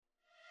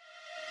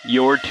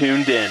You're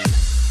tuned in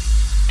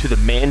to the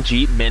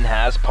Manjit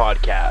Minhas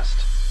podcast.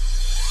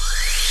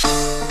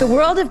 The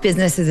world of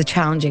business is a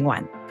challenging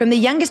one, from the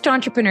youngest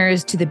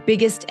entrepreneurs to the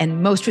biggest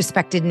and most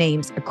respected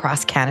names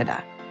across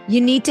Canada.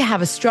 You need to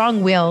have a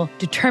strong will,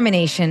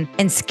 determination,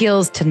 and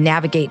skills to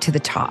navigate to the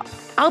top.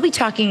 I'll be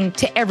talking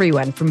to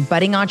everyone from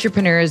budding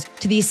entrepreneurs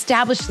to the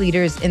established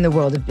leaders in the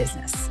world of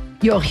business.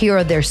 You'll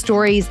hear their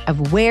stories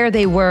of where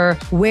they were,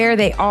 where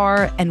they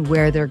are, and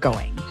where they're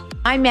going.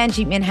 I'm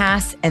Manjit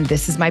Minhas, and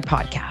this is my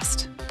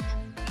podcast.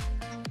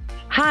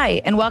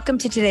 Hi, and welcome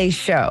to today's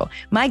show.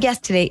 My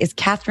guest today is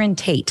Catherine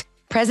Tait,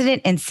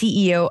 President and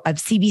CEO of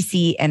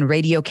CBC and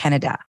Radio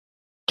Canada.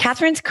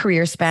 Catherine's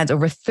career spans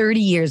over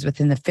 30 years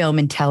within the film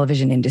and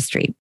television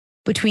industry.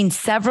 Between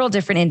several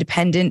different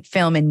independent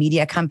film and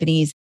media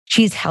companies,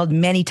 she's held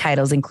many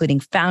titles, including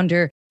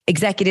founder,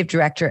 executive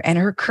director, and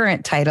her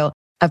current title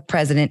of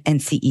president and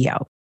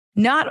CEO.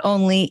 Not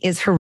only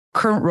is her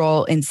current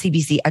role in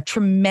CBC a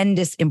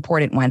tremendous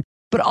important one,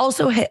 but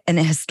also an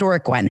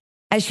historic one,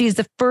 as she is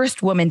the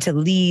first woman to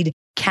lead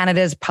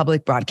Canada's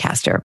public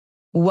broadcaster.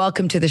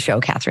 Welcome to the show,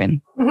 Catherine.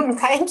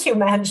 Thank you,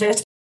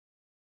 Manjit.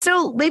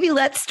 So maybe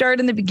let's start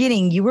in the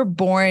beginning. You were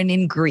born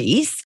in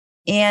Greece,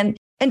 and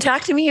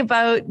talk to me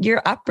about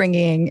your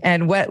upbringing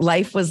and what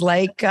life was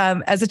like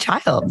as a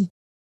child.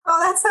 Oh,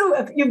 that's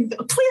so, you've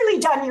clearly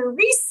done your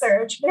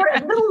research.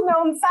 There's a little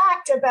known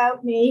fact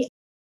about me.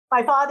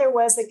 My father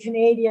was a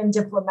Canadian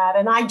diplomat,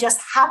 and I just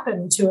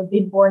happened to have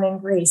been born in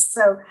Greece.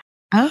 So,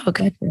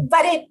 good.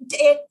 But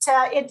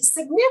it's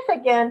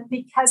significant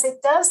because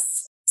it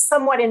does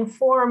somewhat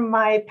inform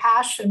my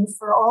passion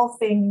for all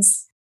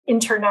things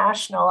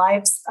international.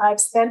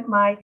 I've spent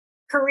my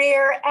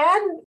career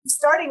and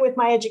starting with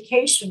my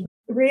education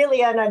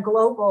really on a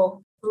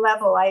global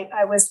level.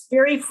 I was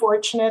very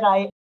fortunate.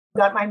 I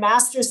got my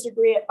master's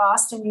degree at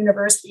Boston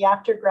University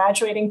after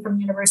graduating from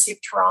the University of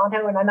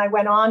Toronto. And then I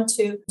went on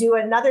to do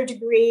another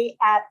degree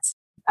at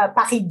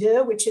Paris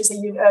 2, which is a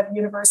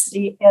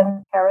university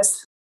in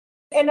Paris.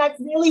 And I've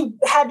really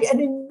had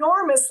an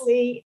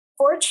enormously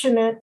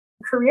fortunate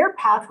career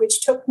path,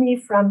 which took me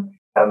from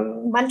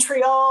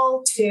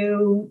Montreal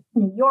to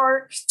New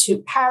York to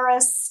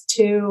Paris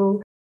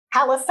to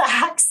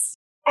Halifax.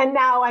 And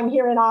now I'm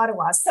here in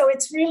Ottawa. So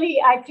it's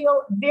really, I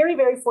feel very,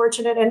 very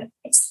fortunate and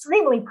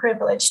extremely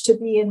privileged to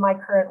be in my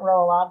current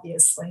role,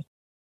 obviously.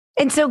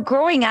 And so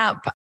growing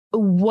up,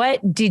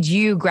 what did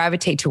you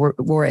gravitate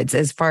towards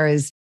as far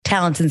as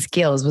talents and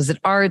skills? Was it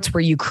arts? Were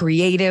you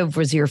creative?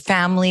 Was your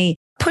family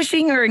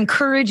pushing or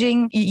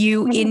encouraging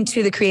you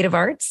into the creative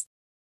arts?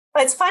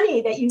 It's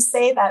funny that you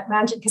say that,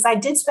 Manjit, because I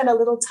did spend a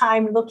little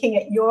time looking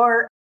at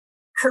your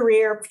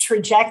career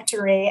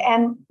trajectory.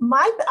 And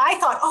I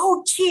thought,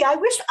 oh, gee, I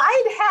wish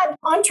I'd had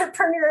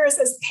entrepreneurs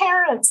as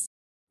parents,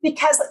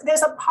 because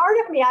there's a part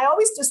of me, I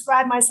always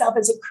describe myself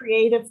as a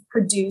creative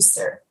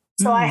producer.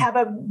 So I have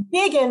a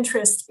big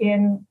interest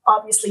in,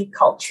 obviously,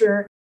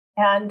 culture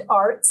and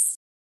arts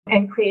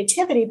and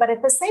creativity. But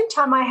at the same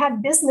time, I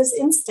had business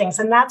instincts.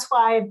 And that's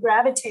why I've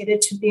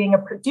gravitated to being a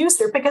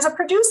producer, because a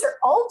producer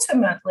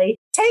ultimately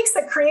takes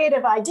a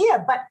creative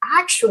idea, but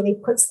actually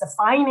puts the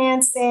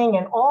financing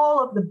and all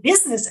of the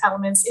business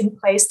elements in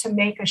place to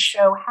make a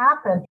show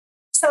happen.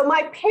 So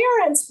my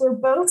parents were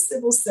both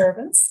civil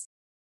servants.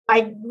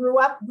 I grew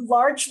up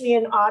largely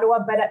in Ottawa,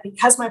 but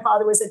because my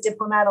father was a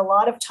diplomat, a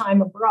lot of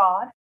time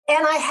abroad.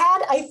 And I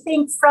had, I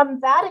think, from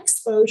that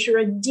exposure,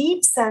 a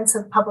deep sense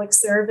of public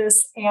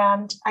service.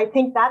 And I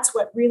think that's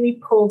what really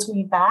pulled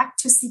me back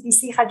to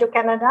CBC Radio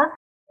Canada,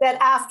 that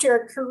after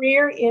a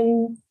career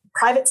in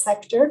private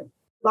sector,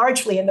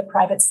 largely in the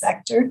private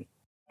sector,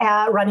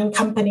 running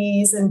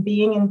companies and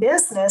being in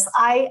business,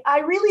 I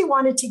really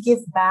wanted to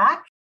give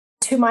back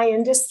to my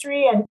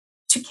industry and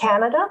to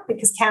Canada,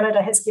 because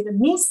Canada has given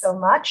me so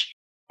much.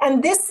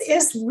 And this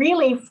is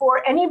really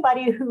for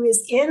anybody who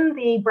is in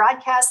the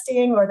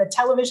broadcasting or the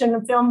television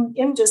and film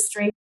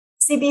industry.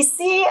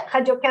 CBC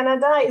Radio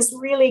Canada is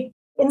really,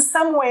 in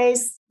some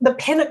ways, the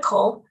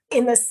pinnacle,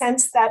 in the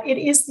sense that it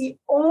is the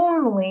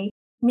only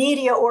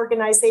media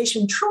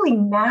organization, truly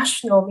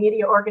national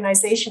media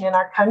organization in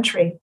our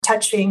country,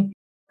 touching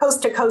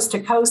coast to coast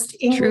to coast,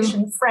 English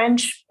and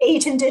French,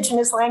 8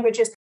 Indigenous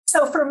languages.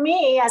 So for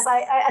me, at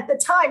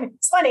the time,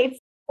 it's funny,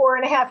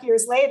 4.5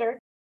 years later,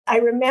 I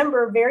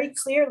remember very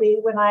clearly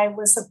when I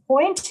was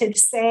appointed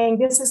saying,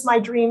 this is my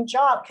dream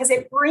job, because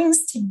it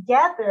brings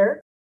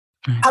together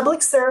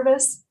public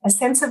service, a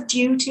sense of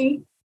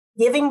duty,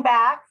 giving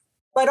back,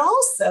 but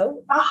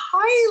also a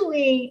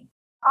highly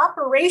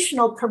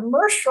operational,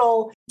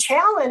 commercial,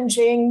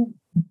 challenging,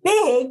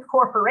 big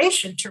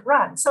corporation to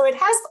run. So it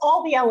has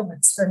all the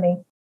elements for me.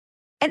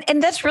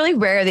 And that's really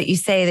rare that you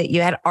say that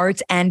you had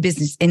arts and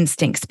business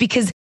instincts,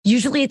 because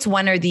usually it's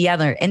one or the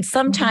other. And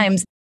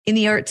sometimes in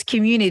the arts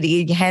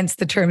community, hence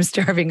the term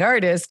starving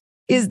artist,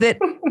 is that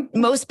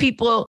most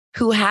people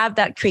who have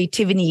that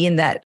creativity and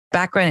that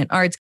background in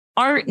arts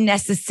aren't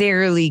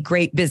necessarily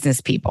great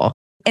business people.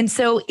 And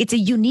so it's a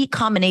unique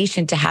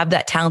combination to have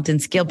that talent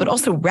and skill, but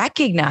also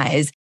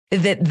recognize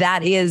that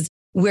that is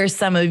where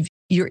some of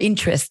your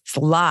interests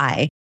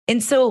lie.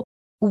 And so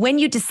when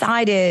you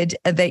decided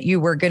that you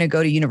were going to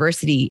go to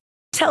university,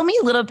 tell me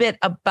a little bit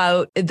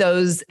about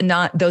those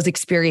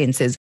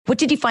experiences. What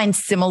did you find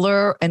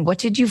similar and what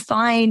did you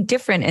find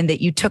different and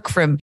that you took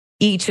from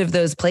each of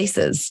those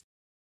places?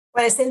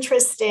 Well, it's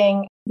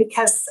interesting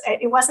because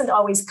it wasn't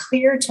always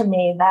clear to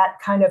me that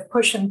kind of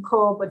push and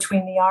pull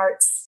between the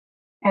arts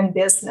and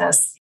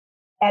business.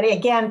 And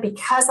again,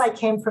 because I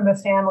came from a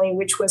family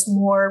which was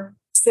more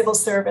civil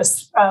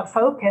service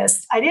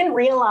focused, I didn't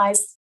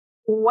realize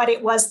what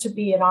it was to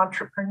be an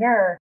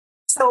entrepreneur.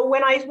 So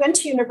when I went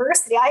to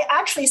university, I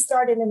actually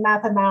started in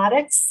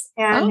mathematics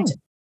and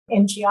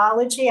in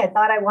geology. I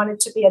thought I wanted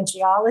to be a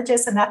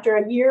geologist. And after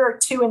a year or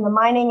two in the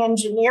mining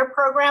engineer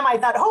program, I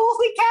thought,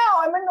 holy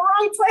cow, I'm in the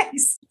right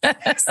place.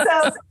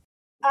 So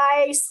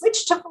I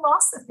switched to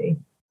philosophy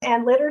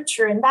and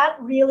literature. And that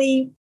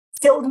really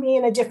filled me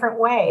in a different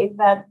way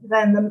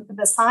than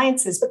the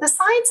sciences. But the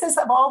sciences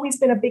have always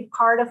been a big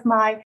part of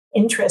my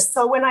interest.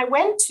 So when I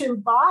went to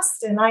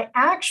Boston, I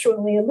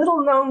actually, a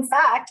little known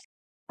fact,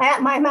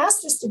 my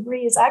master's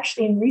degree is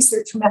actually in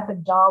research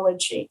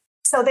methodology.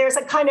 So there's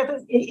a kind of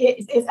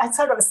a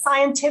sort of a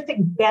scientific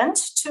bent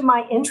to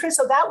my interest.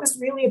 So that was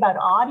really about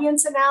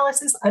audience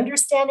analysis,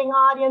 understanding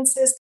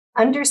audiences,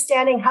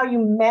 understanding how you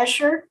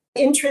measure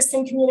interest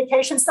in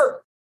communication. So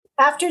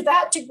after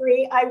that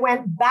degree, I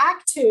went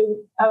back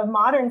to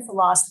modern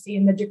philosophy,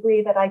 and the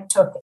degree that I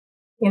took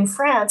in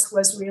France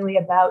was really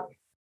about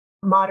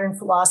modern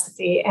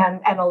philosophy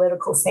and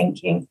analytical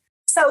thinking.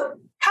 So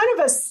kind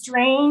of a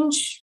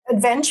strange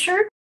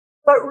adventure,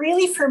 but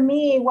really for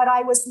me, what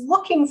I was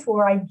looking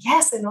for, I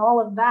guess, in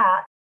all of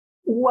that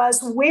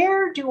was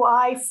where do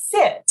I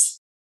fit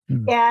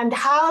and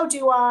how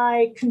do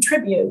I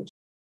contribute?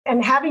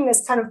 And having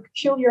this kind of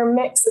peculiar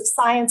mix of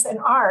science and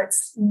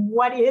arts,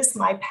 what is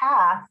my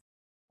path?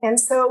 And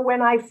so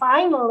when I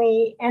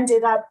finally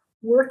ended up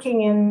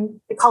working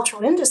in the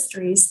cultural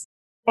industries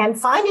and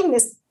finding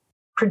this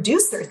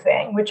producer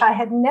thing, which I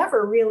had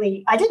never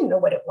really, I didn't know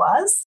what it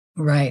was.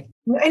 Right.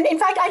 And in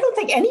fact, I don't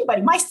think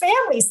anybody, my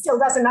family still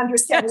doesn't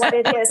understand what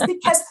it is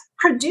because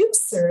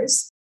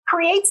producers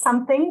create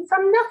something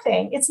from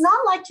nothing. It's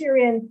not like you're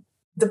in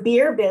the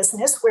beer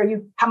business where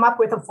you come up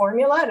with a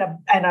formula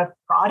and a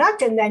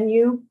product and then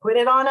you put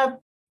it on a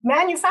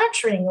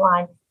manufacturing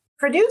line.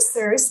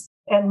 Producers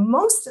and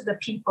most of the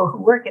people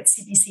who work at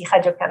CBC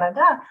Radio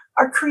Canada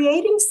are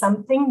creating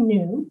something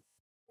new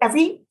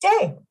every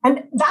day.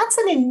 And that's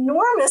an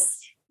enormous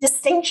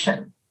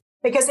distinction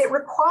because it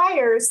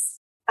requires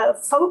a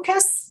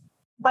focus,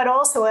 but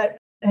also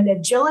an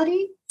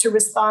agility to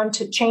respond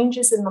to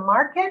changes in the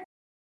market.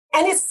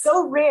 And it's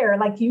so rare,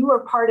 like you were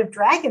part of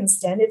Dragon's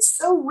Den, it's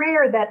so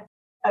rare that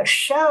a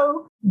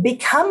show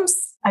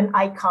becomes an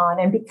icon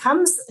and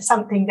becomes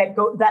something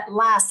that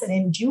lasts and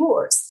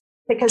endures.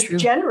 Because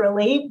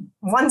generally,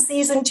 1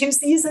 season, 2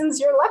 seasons,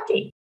 you're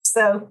lucky.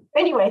 So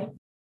anyway,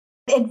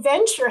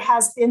 adventure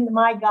has been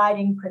my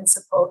guiding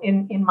principle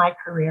in my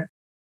career.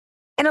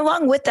 And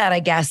along with that, I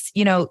guess,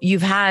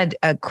 you've had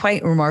a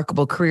quite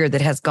remarkable career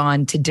that has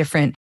gone to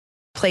different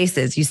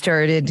places. You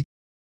started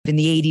in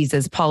the 80s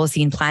as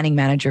policy and planning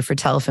manager for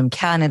Telefilm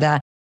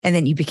Canada, and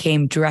then you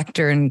became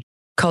director and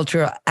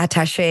cultural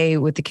attaché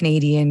with the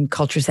Canadian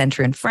Culture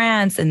Centre in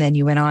France. And then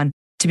you went on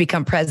to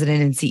become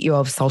president and CEO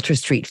of Salter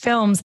Street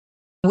Films,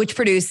 which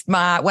produced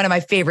one of my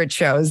favorite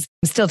shows,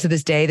 still to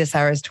this day. This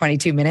hour is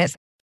 22 minutes.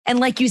 And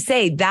like you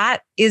say,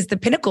 that is the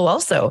pinnacle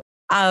also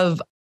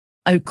of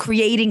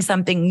creating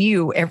something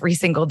new every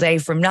single day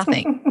from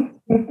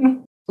nothing,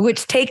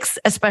 which takes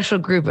a special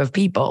group of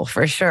people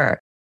for sure.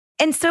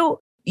 And so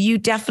you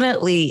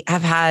definitely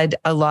have had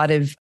a lot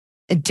of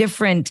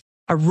different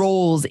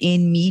roles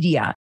in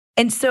media.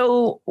 And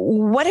so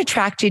what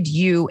attracted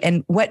you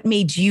and what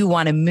made you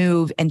want to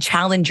move and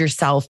challenge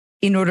yourself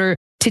in order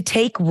to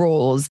take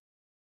roles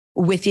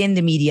within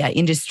the media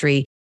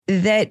industry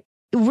that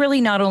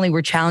really not only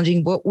were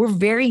challenging, but were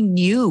very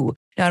new,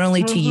 not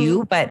only to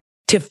you, but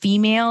to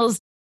females?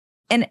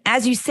 And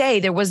as you say,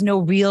 there was no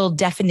real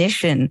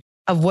definition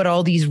of what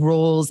all these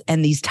roles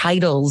and these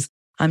titles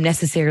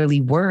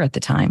necessarily were at the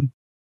time.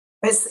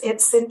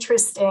 It's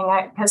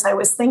interesting because I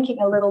was thinking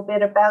a little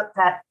bit about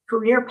that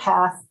career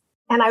path.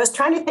 And I was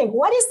trying to think,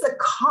 what is the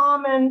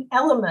common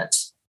element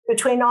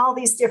between all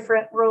these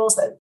different roles,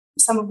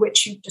 some of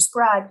which you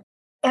described?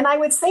 And I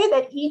would say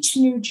that each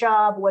new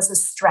job was a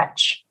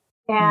stretch.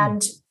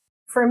 And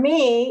for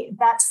me,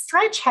 that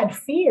stretch had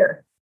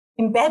fear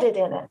embedded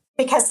in it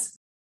because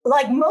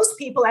like most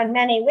people and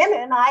many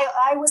women,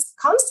 I was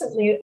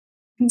constantly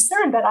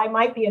concerned that I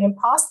might be an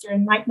imposter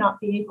and might not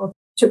be able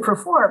to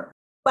perform.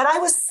 But I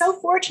was so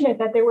fortunate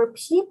that there were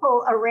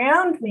people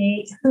around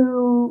me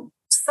who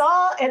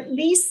saw at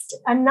least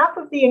enough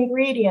of the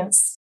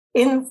ingredients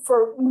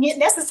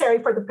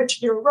necessary for the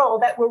particular role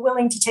that were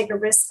willing to take a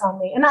risk on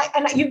me. And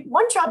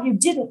one job you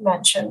didn't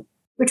mention,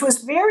 which was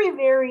very,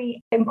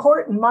 very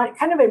important,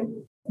 kind of a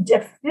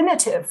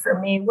definitive for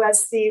me,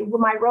 was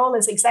my role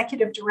as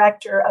executive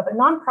director of a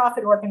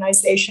nonprofit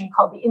organization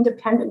called the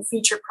Independent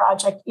Feature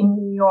Project in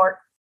New York.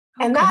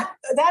 And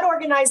that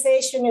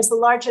organization is the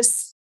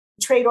largest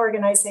trade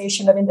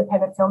organization of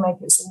independent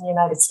filmmakers in the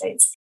United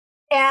States.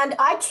 And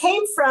I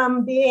came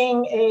from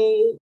being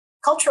a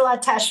cultural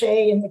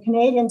attaché in the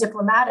Canadian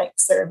diplomatic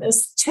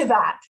service to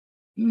that.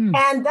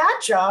 And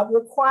that job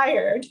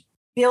required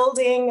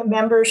building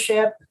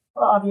membership.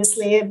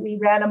 Obviously, we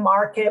ran a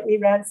market, we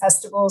ran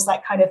festivals,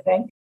 that kind of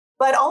thing,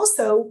 but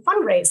also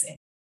fundraising.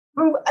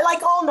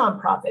 Like all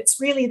nonprofits,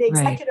 really, the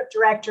executive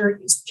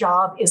director's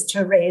job is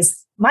to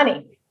raise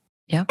money.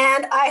 Yeah.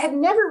 And I had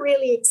never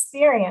really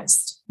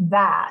experienced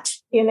that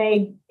in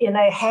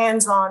a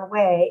hands-on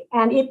way.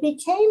 And it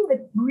became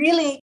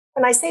really,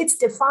 when I say it's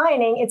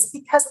defining, it's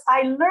because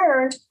I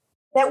learned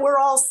that we're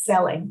all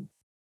selling.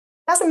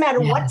 Doesn't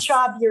matter what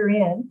job you're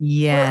in.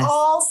 We're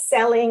all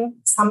selling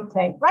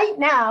something. Right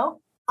now,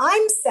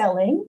 I'm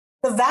selling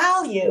the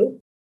value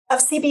of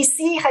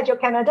CBC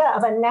Radio-Canada,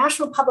 of a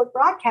national public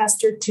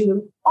broadcaster,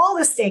 to all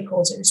the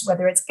stakeholders,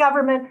 whether it's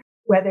government,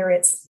 whether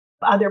it's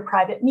other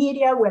private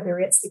media, whether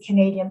it's the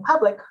Canadian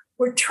public.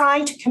 We're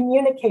trying to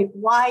communicate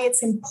why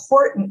it's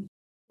important.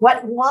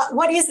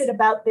 What is it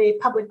about the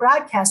public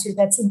broadcaster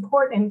that's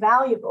important and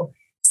valuable?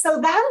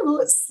 So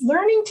that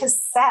learning to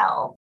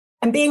sell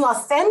and being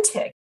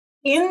authentic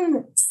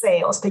in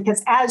sales,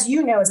 because as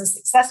you know, as a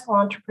successful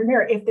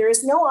entrepreneur, if there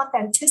is no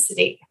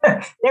authenticity,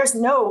 there's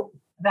no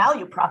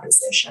value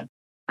proposition.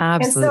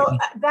 Absolutely.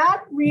 And so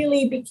that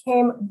really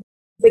became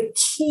the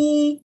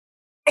key,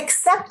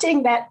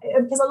 accepting that,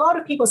 because a lot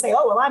of people say,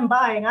 oh, well, I'm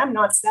buying, I'm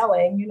not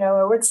selling,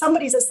 or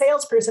somebody's a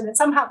salesperson and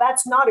somehow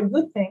that's not a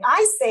good thing.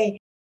 I say,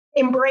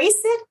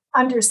 embrace it,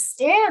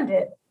 understand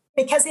it,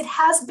 because it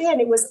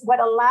was what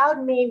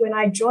allowed me when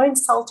I joined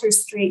Salter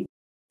Street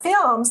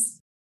Films.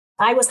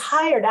 I was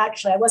hired,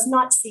 actually, I was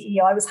not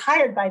CEO. I was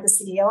hired by the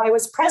CEO. I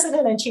was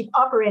president and chief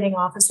operating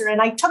officer,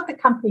 and I took the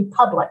company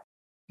public.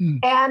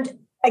 And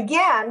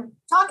again,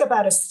 talk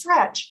about a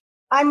stretch.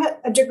 I'm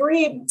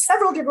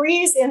several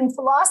degrees in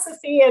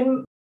philosophy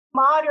and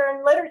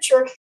modern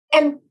literature,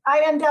 and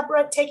I end up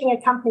taking a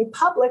company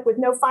public with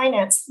no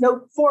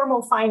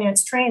formal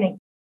finance training.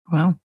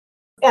 Wow.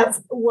 A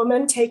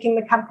woman taking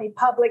the company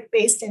public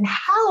based in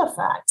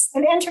Halifax,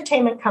 an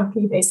entertainment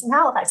company based in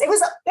Halifax.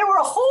 There were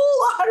a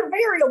whole lot of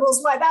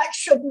variables why that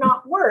should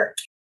not work,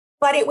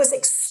 but it was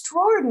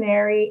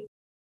extraordinary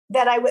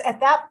that at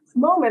that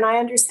moment, I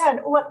understand,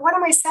 what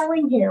am I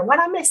selling here? What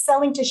am I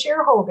selling to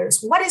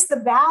shareholders? What is the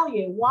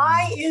value?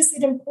 Why is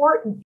it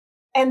important?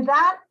 And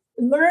that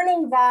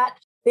learning that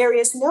there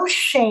is no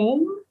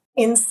shame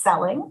in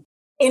selling.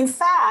 In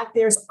fact,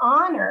 there's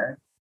honor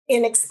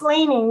in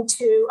explaining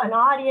to an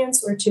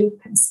audience or to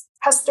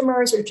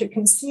customers or to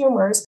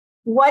consumers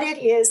what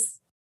it is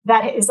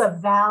that is of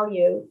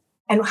value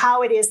and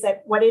how it is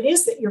that what it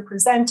is that you're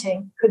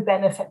presenting could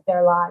benefit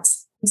their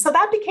lives. And so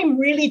that became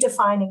really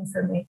defining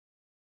for me.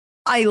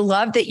 I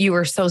love that you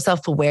are so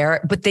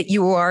self-aware, but that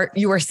you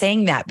are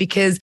saying that,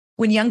 because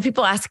when young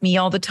people ask me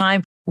all the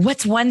time,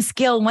 what's one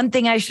skill, one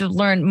thing I should have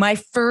learned? My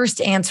first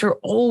answer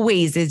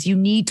always is you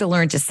need to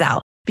learn to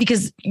sell.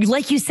 Because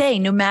like you say,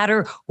 no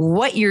matter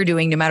what you're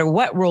doing, no matter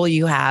what role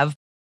you have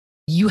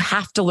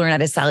to learn how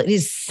to sell. It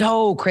is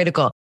so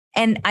critical.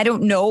 And I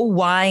don't know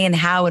why and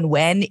how and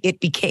when it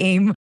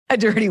became a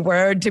dirty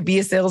word to be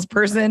a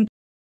salesperson.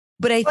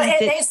 But I think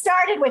they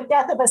started with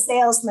death of a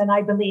salesman,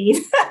 I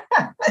believe.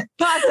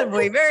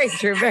 Possibly. Very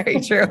true.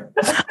 Very true.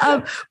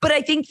 But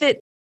I think that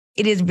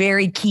it is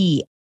very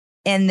key,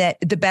 and that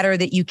the better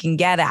that you can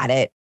get at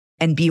it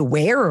and be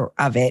aware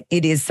of it,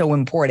 it is so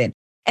important.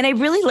 And I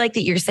really like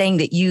that you're saying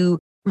that you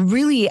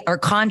really are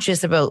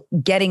conscious about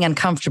getting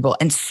uncomfortable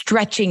and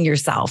stretching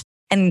yourself,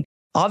 and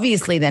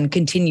obviously then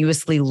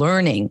continuously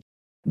learning.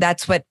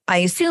 That's what I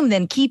assume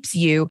then keeps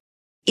you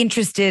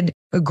interested,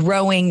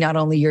 growing not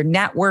only your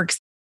networks,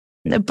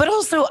 but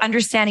also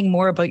understanding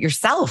more about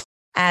yourself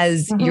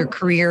as your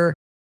career,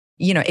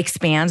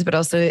 expands, but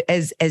also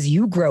as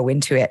you grow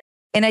into it.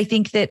 And I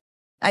think that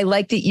I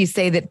like that you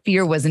say that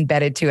fear was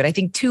embedded to it. I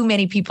think too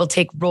many people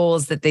take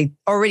roles that they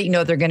already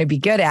know they're going to be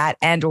good at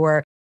and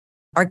or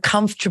are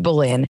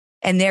comfortable in.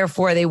 And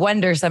therefore they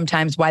wonder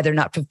sometimes why they're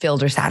not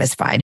fulfilled or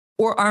satisfied,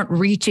 or aren't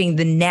reaching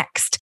the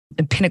next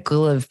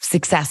pinnacle of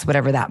success,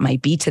 whatever that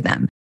might be to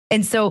them.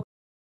 And so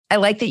I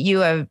like that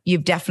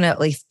you've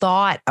definitely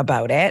thought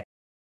about it,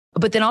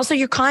 but then also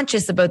you're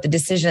conscious about the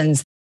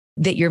decisions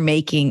that you're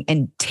making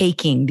and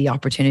taking the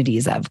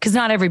opportunities of, because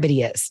not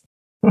everybody is.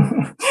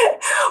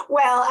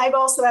 Well, I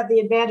also have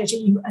the advantage that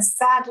you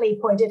sadly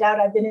pointed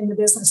out. I've been in the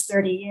business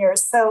 30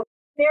 years. So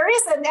there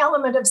is an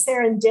element of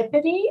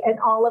serendipity and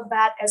all of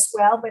that as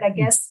well. But I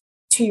guess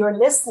to your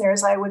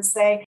listeners, I would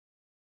say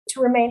to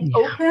remain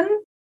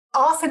open.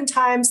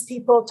 Oftentimes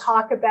people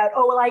talk about,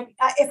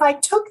 if I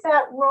took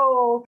that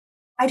role,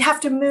 I'd have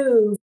to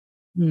move.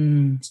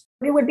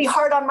 It would be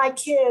hard on my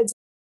kids.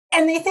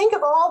 And they think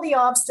of all the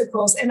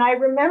obstacles. And I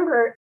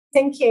remember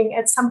thinking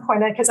at some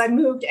point, because I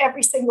moved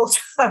every single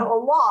time a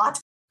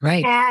lot.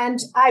 Right. And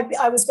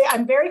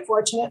I'm very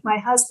fortunate. My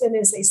husband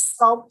is a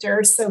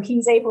sculptor, so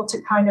he's able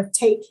to kind of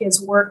take his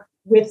work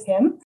with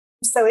him.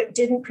 So it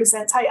didn't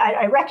present.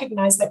 I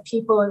recognize that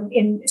people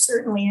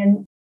certainly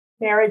in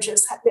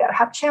marriages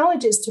have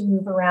challenges to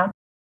move around.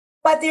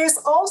 But there's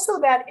also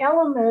that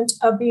element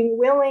of being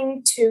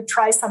willing to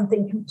try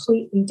something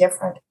completely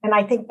different. And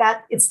I think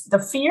that it's the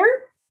fear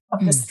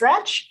of the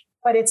stretch,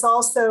 but it's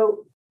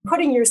also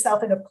putting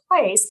yourself in a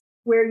place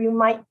where you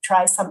might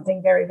try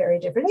something very, very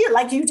different,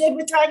 like you did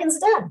with Dragon's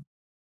Den.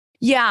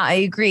 Yeah, I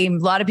agree. A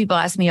lot of people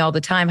ask me all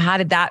the time, how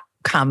did that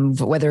come,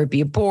 whether it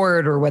be a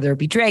board or whether it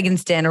be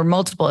Dragon's Den or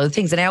multiple other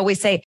things? And I always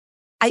say,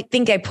 I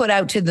think I put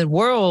out to the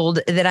world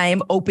that I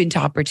am open to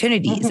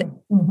opportunities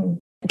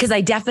because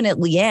I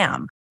definitely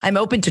am. I'm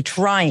open to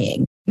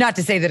trying, not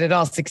to say that it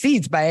all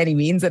succeeds by any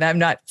means. And I'm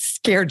not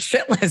scared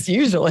shitless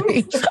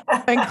usually,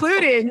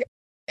 including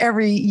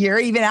every year,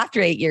 even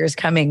after 8 years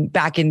coming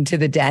back into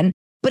the den.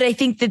 But I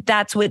think that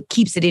that's what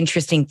keeps it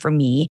interesting for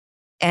me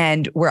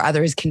and where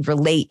others can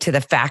relate to the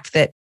fact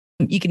that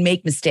you can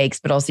make mistakes,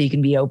 but also you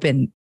can be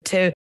open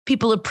to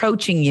people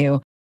approaching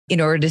you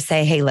in order to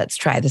say, hey, let's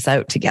try this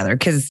out together.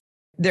 Because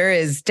there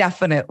is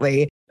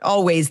definitely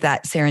always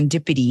that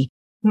serendipity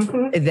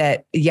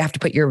that you have to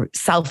put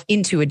yourself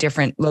into a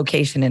different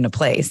location in a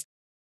place.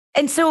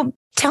 And so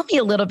tell me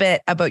a little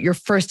bit about your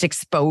first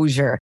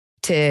exposure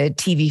to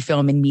TV,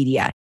 film, and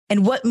media.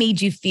 And what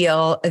made you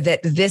feel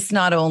that this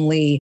not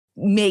only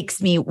makes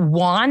me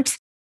want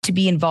to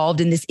be involved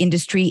in this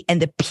industry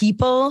and the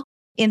people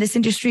in this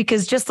industry,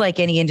 because just like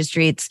any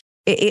industry,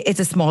 it's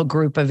a small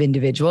group of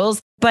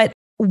individuals. But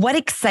what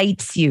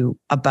excites you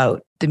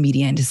about the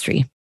media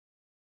industry?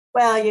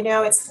 Well,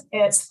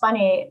 it's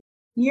funny.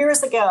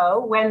 Years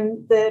ago,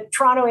 when the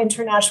Toronto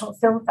International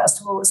Film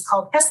Festival was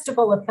called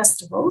Festival of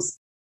Festivals,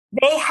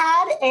 they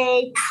had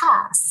a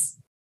pass.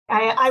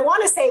 I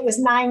want to say it was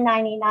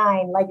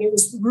 $9.99, like it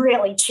was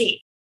really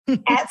cheap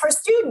for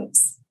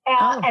students.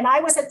 And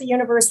I was at the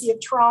University of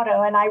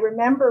Toronto, and I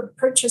remember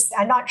purchasing,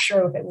 I'm not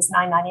sure if it was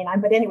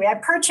 $9.99, but anyway, I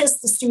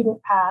purchased the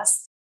student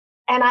pass,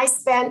 and I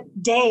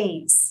spent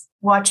days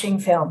watching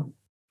film.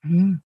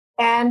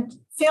 And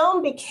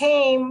film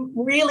became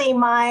really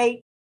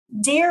my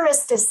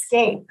dearest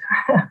escape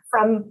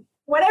from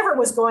whatever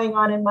was going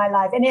on in my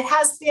life. And it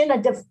has been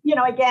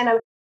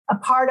a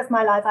part of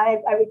my life.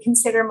 I would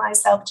consider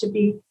myself to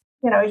be,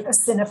 a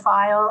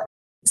cinephile.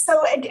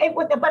 So,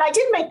 but I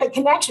did make the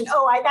connection.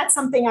 That's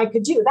something I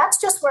could do. That's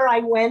just where I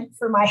went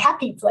for my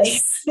happy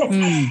place.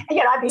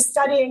 I'd be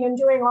studying and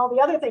doing all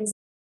the other things.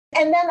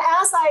 And then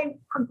as I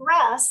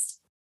progressed,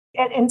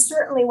 and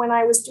certainly when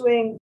I was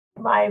doing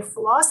my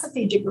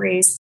philosophy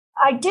degrees,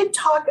 I did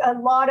talk a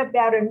lot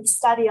about and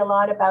study a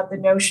lot about the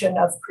notion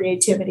of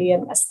creativity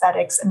and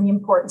aesthetics and the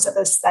importance of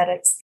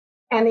aesthetics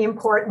and the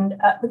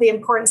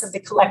importance of the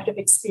collective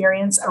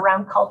experience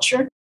around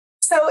culture.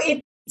 So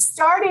I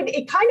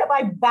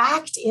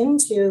backed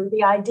into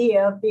the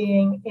idea of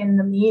being in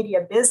the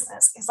media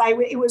business because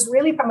it was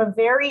really from a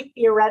very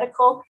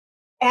theoretical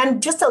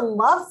and just a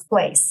love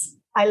place.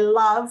 I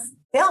love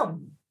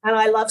film and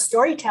I love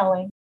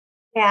storytelling.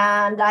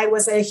 And I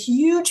was a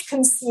huge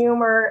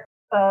consumer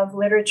of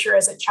literature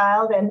as a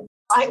child, and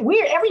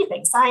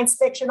everything, science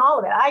fiction, all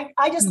of it.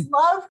 I just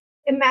love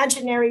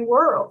imaginary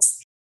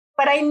worlds.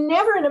 But I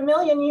never in a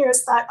million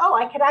years thought,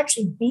 I could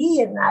actually be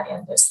in that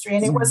industry.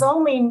 And it was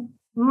only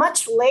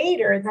much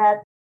later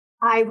that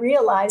I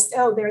realized,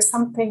 there's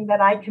something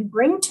that I can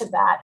bring to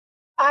that.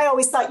 I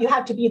always thought you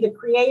had to be the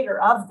creator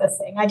of the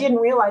thing. I didn't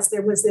realize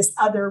there was this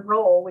other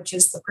role, which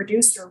is the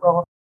producer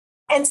role.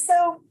 And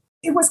so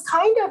it was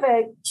kind of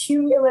a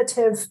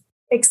cumulative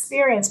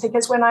experience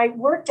because when I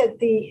worked at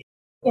the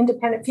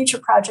Independent Feature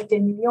Project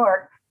in New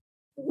York,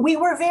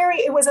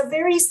 it was a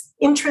very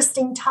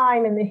interesting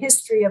time in the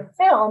history of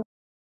film.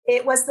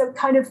 It was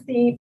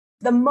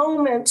the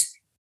moment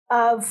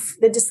of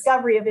the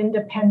discovery of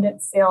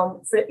independent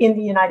film in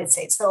the United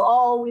States.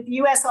 So the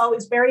US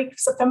always very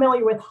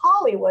familiar with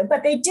Hollywood,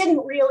 but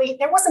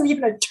there wasn't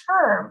even a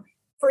term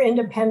for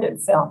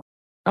independent film.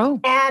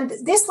 And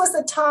this was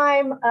the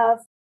time of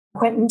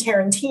Quentin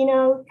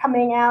Tarantino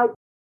coming out.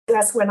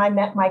 That's when I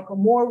met Michael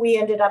Moore. We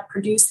ended up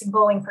producing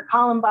Bowling for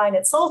Columbine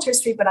at Salter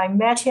Street, but I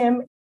met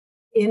him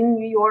in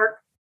New York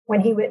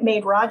when he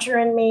made Roger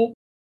and Me.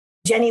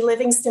 Jenny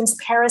Livingston's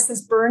Paris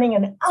is Burning,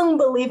 an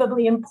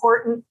unbelievably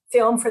important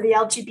film for the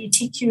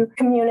LGBTQ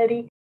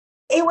community.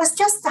 It was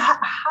just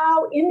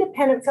how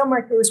independent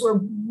filmmakers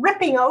were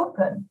ripping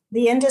open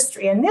the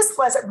industry. And this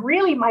was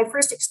really my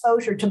first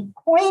exposure to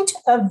point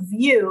of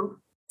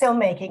view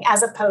filmmaking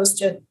as opposed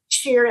to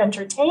sheer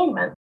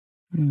entertainment.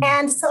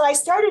 And so I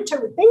started to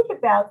think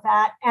about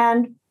that.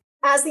 And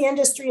as the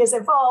industry has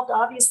evolved,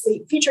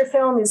 obviously, feature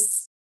film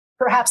is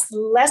perhaps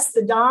less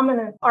the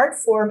dominant art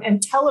form,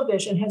 and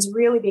television has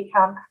really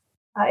become,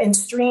 and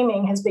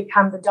streaming has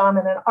become the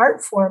dominant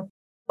art form.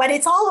 But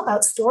it's all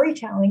about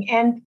storytelling.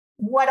 And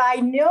what I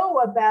know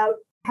about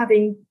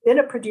having been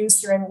a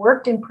producer and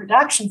worked in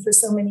production for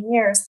so many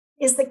years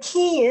is the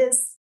key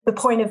is the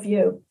point of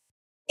view.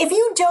 If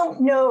you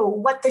don't know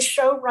what the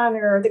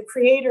showrunner or the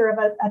creator of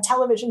a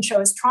television show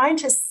is trying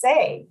to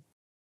say,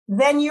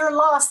 then you're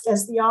lost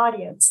as the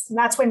audience. And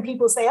that's when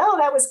people say,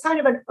 that was kind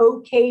of an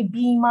okay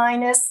B-.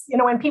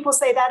 When people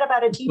say that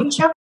about a TV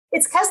show,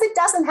 It's because it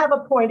doesn't have a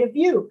point of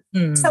view.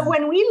 So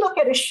when we look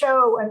at a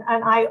show, and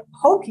I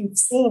hope you've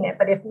seen it,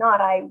 but if not,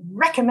 I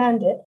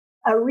recommend it.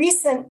 A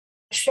recent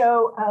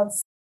show of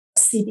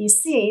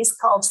CBC's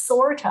called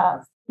Sort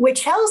of,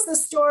 which tells the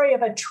story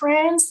of a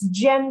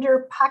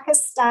transgender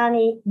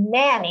Pakistani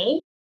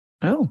nanny.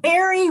 Oh,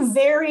 Very,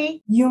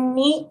 very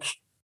unique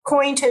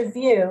point of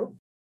view.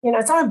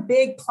 It's not a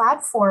big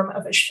platform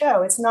of a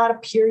show. It's not a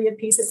period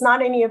piece. It's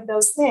not any of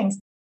those things.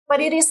 But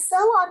it is so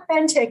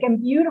authentic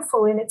and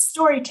beautiful in its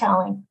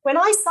storytelling. When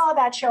I saw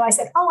that show, I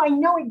said, I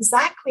know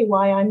exactly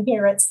why I'm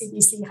here at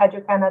CBC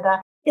Radio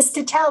Canada, is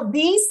to tell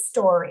these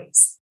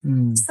stories.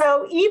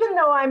 So even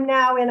though I'm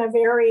now in a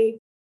very,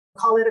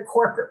 call it a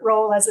corporate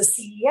role as a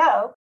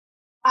CEO,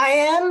 I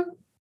am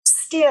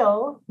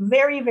still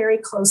very, very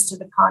close to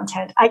the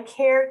content. I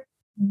care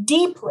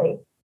deeply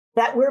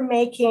that we're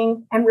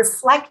making and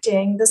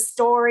reflecting the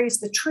stories,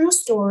 the true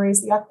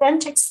stories, the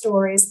authentic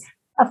stories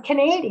of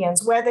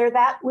Canadians, whether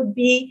that would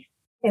be,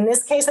 in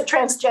this case, a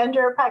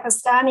transgender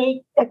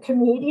Pakistani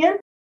comedian,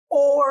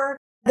 or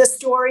the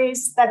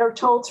stories that are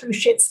told through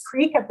Schitt's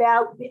Creek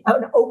about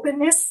an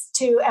openness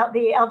to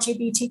the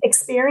LGBT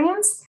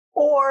experience,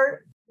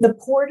 or the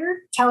porter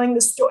telling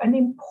the story, an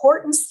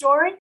important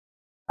story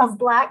of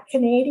Black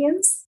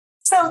Canadians.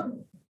 So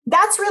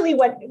that's really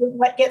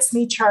what gets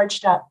me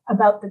charged up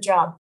about the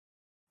job.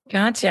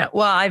 gotcha.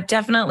 Well, I've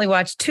definitely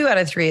watched 2 out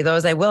of 3 of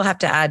those. I will have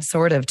to add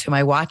sort of to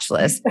my watch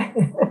list.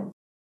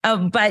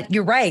 But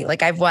you're right.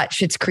 Like, I've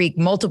watched Schitt's Creek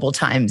multiple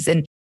times.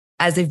 And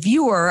as a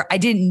viewer, I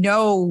didn't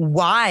know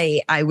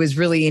why I was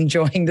really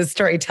enjoying the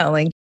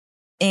storytelling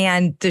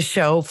and the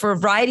show for a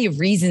variety of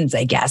reasons,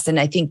 I guess. And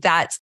I think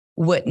that's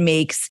what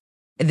makes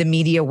the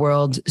media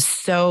world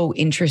so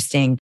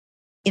interesting,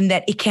 in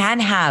that it can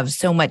have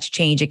so much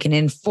change. It can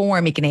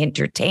inform, it can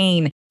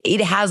entertain.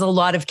 It has a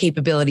lot of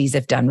capabilities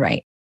if done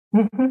right.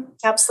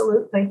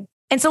 Absolutely.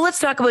 And so let's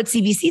talk about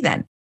CBC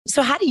then.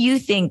 So how do you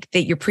think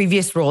that your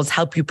previous roles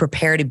help you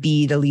prepare to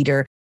be the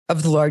leader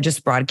of the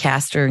largest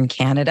broadcaster in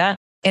Canada,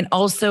 and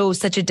also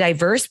such a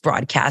diverse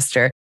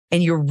broadcaster,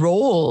 and your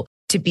role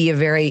to be a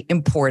very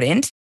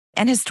important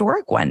and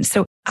historic one?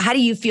 So how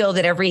do you feel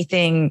that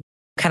everything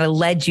kind of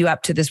led you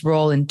up to this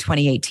role in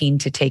 2018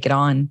 to take it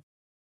on?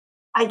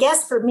 I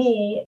guess for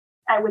me,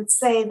 I would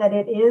say that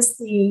it is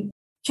the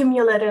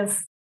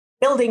cumulative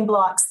building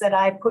blocks that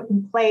I put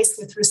in place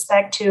with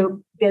respect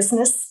to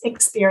business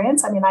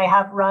experience. I mean, I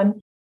have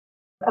run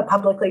a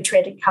publicly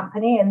traded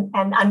company,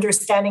 and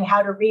understanding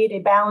how to read a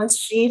balance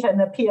sheet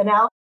and a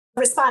P&L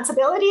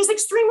responsibility is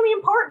extremely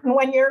important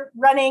when you're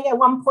running a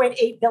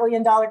 $1.8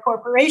 billion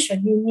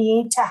corporation. You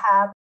need to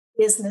have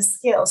business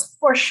skills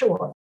for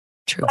sure.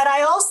 True. But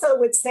I also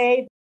would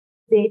say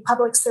the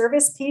public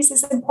service piece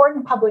is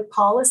important. Public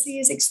policy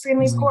is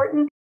extremely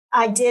important.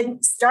 I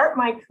did start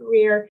my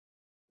career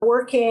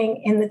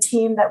working in the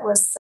team that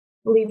was,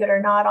 believe it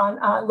or not,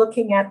 on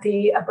looking at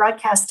the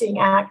Broadcasting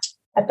Act.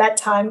 At that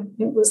time,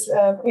 it was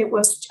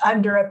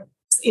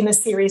in a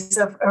series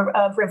of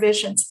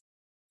revisions.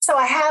 So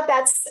I had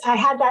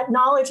that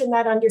knowledge and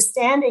that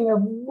understanding of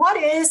what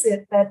is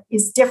it that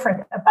is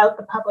different about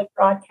the public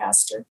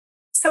broadcaster.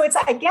 So it's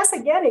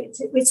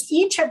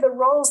each of the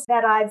roles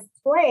that I've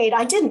played.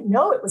 I didn't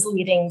know it was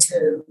leading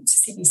to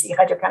CBC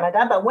Radio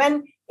Canada, but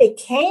when it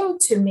came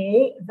to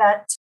me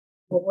that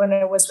when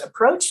I was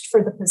approached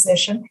for the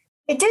position,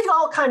 it did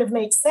all kind of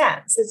make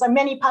sense. It's like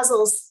many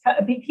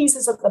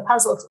pieces of the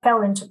puzzle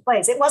fell into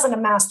place. It wasn't a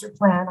master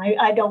plan.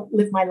 I don't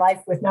live my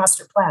life with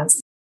master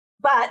plans.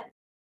 But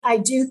I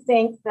do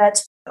think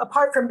that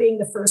apart from being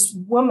the first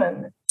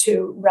woman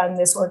to run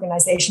this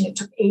organization, it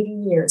took 80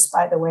 years,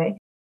 by the way,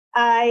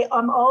 I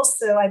am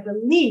also, I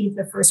believe,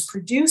 the first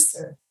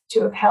producer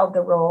to have held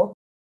the role.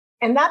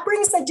 And that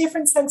brings a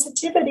different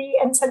sensitivity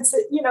and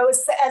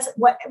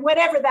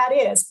whatever that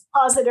is,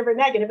 positive or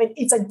negative,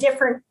 it's a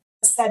different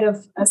set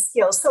of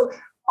skills. So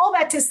all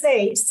that to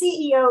say,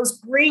 CEOs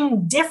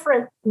bring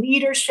different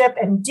leadership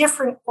and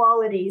different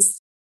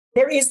qualities.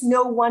 There is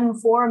no one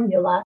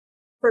formula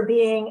for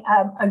being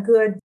a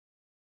good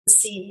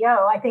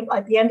CEO. I think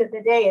at the end of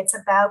the day, it's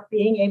about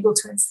being able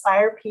to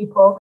inspire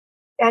people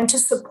and to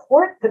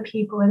support the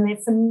people in the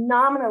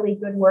phenomenally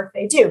good work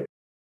they do.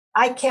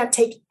 I can't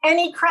take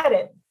any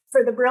credit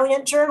for the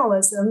brilliant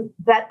journalism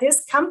that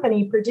this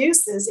company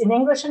produces in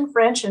English and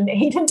French and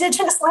 8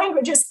 Indigenous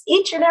languages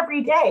each and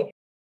every day.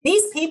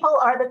 These people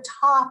are the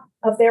top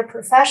of their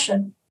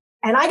profession.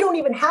 And I don't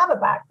even have a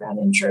background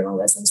in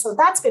journalism. So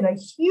that's been a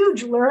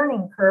huge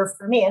learning curve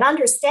for me and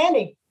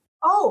understanding,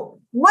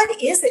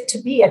 what is it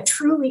to be a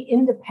truly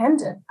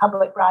independent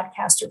public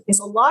broadcaster? Because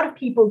a lot of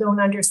people don't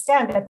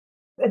understand that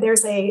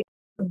there's a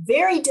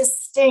very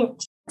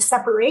distinct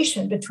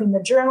separation between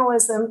the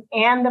journalism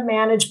and the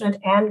management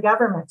and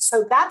government.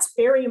 So that's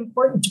very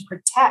important to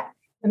protect.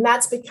 And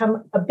that's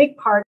become a big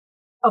part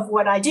of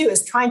what I do,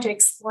 is trying to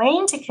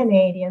explain to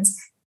Canadians,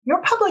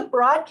 your public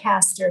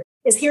broadcaster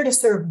is here to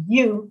serve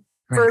you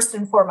first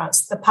and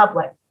foremost, the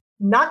public,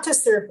 not to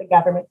serve the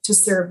government, to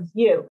serve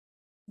you.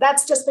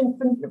 That's just been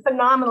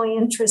phenomenally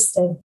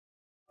interesting.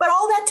 But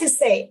all that to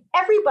say,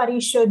 everybody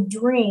should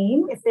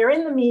dream, if they're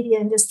in the media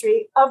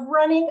industry, of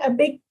running a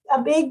big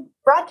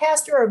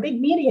broadcaster or a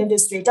big media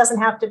industry. It doesn't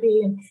have to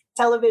be in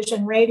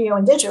television, radio,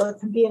 and digital. It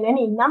can be in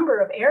any number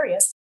of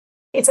areas.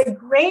 It's a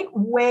great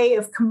way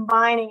of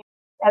combining,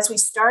 as we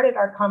started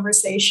our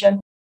conversation,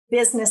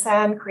 business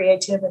and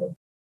creativity.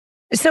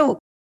 So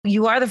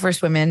you are the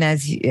first woman,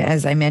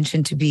 as I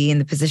mentioned, to be in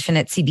the position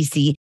at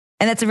CBC.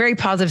 And that's a very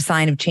positive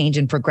sign of change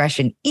and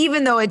progression,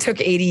 even though it took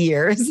 80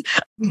 years.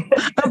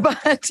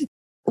 But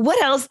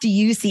what else do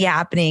you see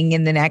happening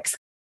in the next,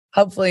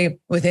 hopefully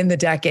within the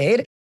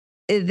decade,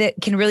 that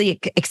can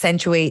really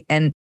accentuate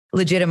and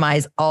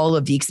legitimize all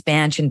of the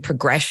expansion,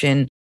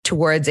 progression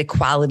towards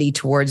equality,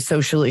 towards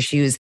social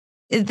issues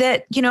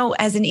that,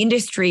 as an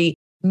industry,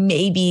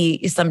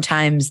 maybe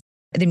sometimes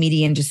the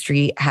media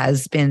industry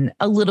has been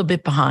a little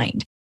bit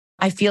behind?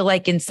 I feel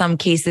like in some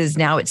cases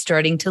now it's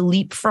starting to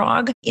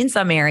leapfrog in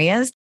some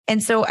areas.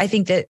 And so I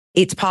think that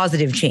it's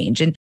positive change.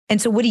 And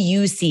so what do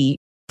you see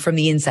from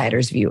the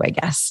insider's view, I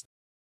guess?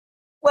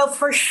 Well,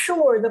 for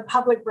sure, the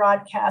public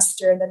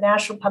broadcaster, the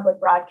national public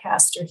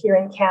broadcaster here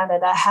in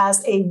Canada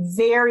has a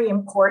very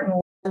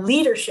important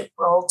leadership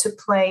role to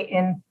play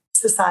in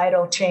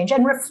societal change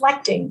and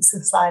reflecting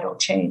societal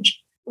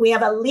change. We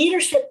have a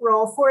leadership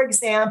role, for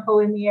example,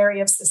 in the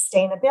area of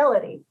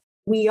sustainability.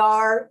 We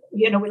are,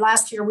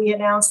 last year we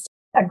announced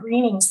a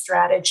greening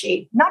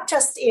strategy, not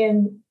just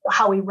in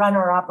how we run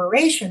our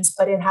operations,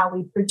 but in how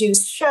we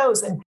produce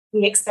shows. And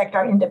we expect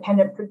our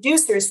independent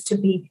producers to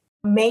be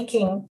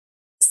making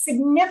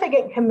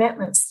significant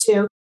commitments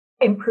to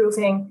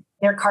improving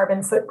their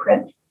carbon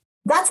footprint.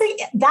 That's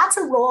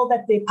a role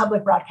that the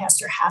public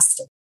broadcaster has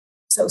to.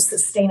 So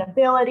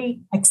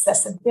sustainability,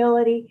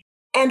 accessibility,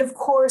 and of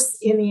course,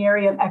 in the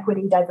area of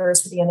equity,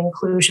 diversity, and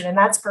inclusion. And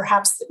that's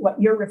perhaps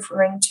what you're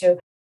referring to.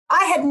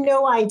 I had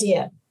no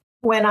idea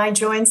when I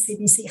joined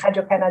CBC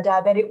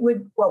Radio-Canada that it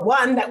would,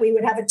 that we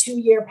would have a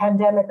 2-year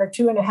pandemic or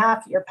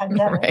 2.5-year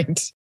pandemic.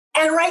 Right.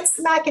 And right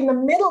smack in the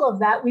middle of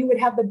that, we would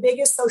have the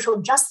biggest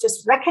social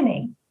justice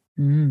reckoning,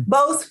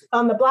 both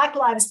on the Black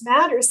Lives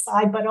Matter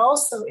side, but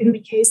also in the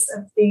case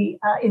of the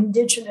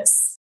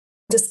Indigenous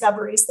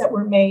discoveries that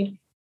were made.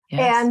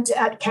 Yes. And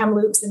at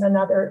Kamloops and in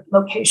other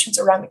locations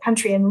around the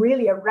country, and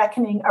really a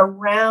reckoning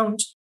around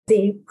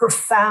the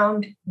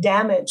profound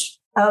damage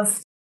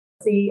of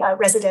the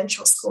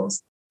residential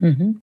schools.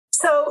 Mm-hmm.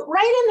 So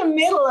right in the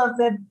middle of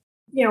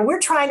we're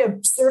trying to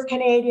serve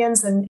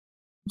Canadians and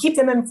keep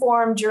them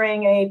informed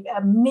during a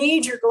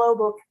major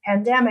global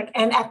pandemic.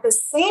 And at the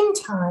same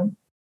time,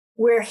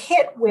 we're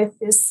hit with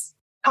this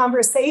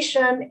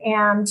conversation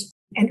and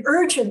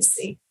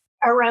urgency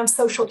around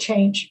social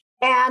change.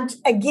 And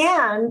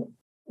again,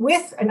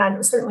 and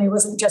I certainly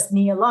wasn't just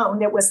me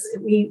alone, it was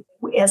we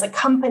as a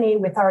company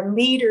with our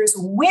leaders,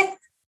 with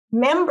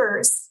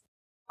members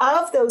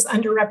of those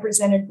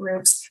underrepresented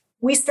groups,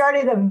 we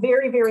started a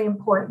very, very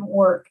important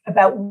work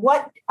about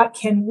what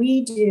can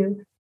we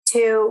do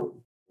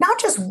to not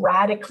just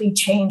radically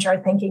change our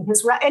thinking,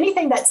 because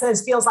anything that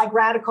feels like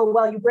radical,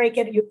 well, you break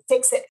it, you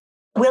fix it.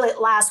 Will it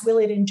last? Will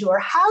it endure?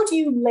 How do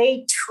you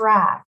lay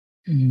track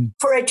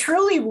for a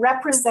truly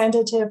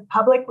representative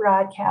public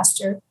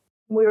broadcaster?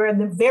 We're in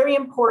the very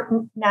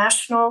important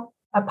national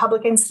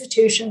public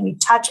institution. We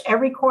touch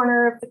every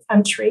corner of the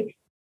country.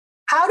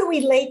 How do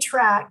we lay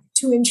track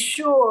to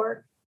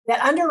ensure that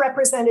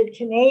underrepresented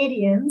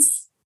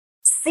Canadians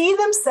see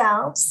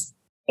themselves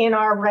in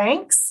our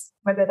ranks,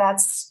 whether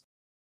that's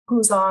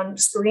who's on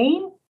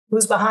screen,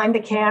 who's behind the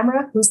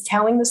camera, who's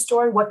telling the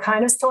story, what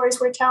kind of stories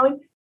we're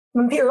telling?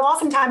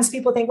 Oftentimes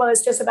people think, well,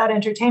 it's just about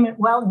entertainment.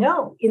 Well,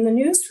 no, in the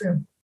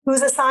newsroom,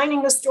 who's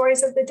assigning the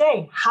stories of the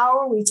day? How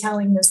are we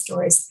telling the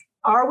stories?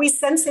 Are we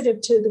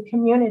sensitive to the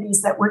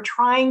communities that we're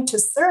trying to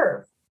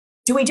serve?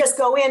 Do we just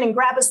go in and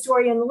grab a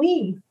story and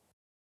leave?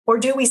 Or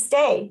do we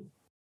stay?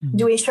 Mm-hmm.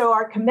 Do we show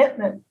our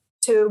commitment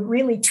to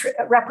really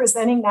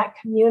representing that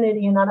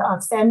community in an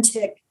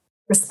authentic,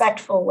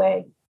 respectful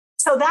way?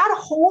 So that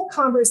whole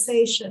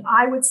conversation,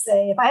 I would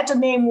say, if I had to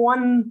name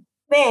one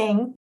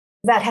thing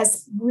that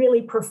has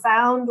really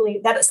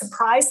that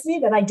surprised me,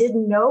 that I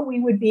didn't know we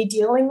would be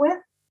dealing with,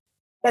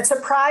 that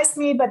surprised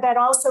me, but that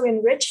also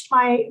enriched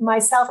my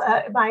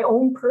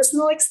own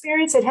personal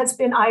experience. It has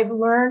been, I've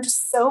learned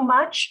so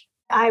much.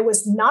 I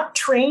was not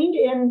trained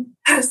in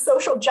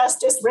social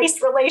justice,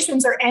 race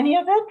relations, or any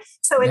of it.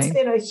 So it's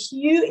been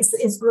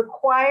it's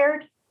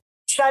required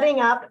shutting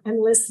up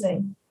and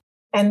listening,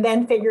 and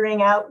then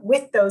figuring out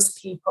with those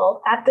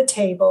people at the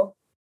table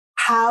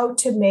how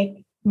to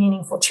make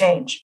meaningful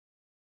change.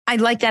 I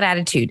like that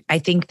attitude. I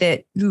think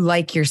that,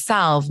 like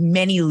yourself,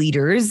 many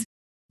leaders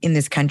in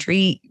this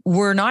country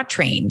were not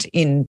trained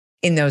in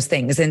those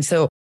things. And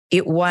so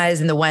it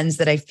was, and the ones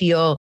that I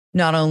feel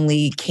not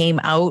only came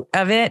out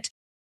of it,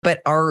 but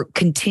are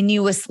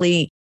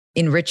continuously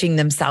enriching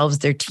themselves,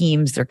 their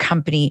teams, their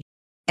company,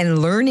 and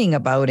learning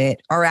about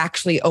it, are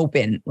actually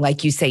open,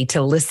 like you say,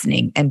 to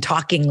listening and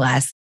talking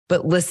less,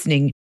 but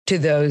listening to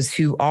those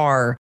who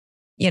are,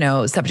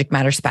 subject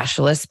matter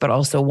specialists, but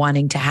also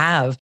wanting to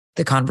have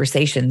the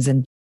conversations.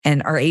 And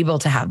and are able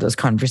to have those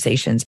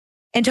conversations.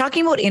 And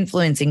talking about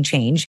influencing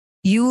change,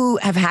 you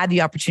have had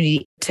the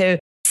opportunity to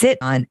sit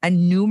on a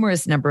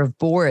numerous number of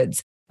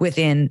boards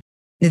within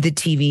the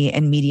TV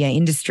and media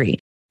industry.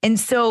 And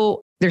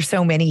so there's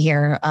so many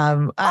here.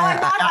 I'm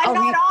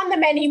not on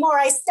them anymore.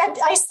 I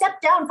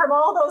stepped down from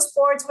all those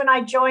boards when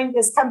I joined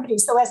this company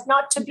so as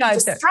not to be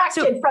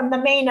distracted from the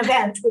main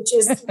event, which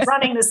is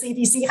running the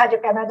CBC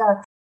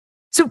Radio-Canada.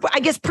 So I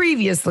guess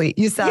previously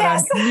you sat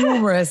on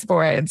numerous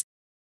boards,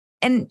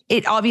 and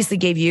it obviously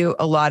gave you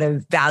a lot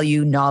of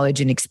value, knowledge,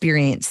 and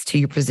experience to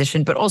your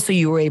position, but also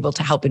you were able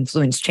to help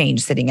influence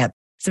change sitting at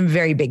some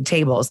very big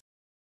tables.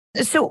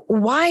 So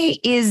why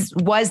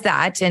was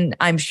that, and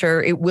I'm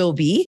sure it will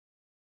be,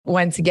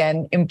 once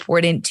again,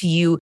 important to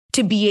you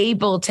to be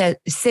able to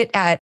sit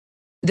at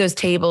those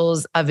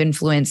tables of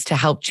influence to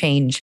help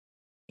change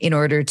in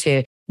order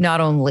to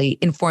not only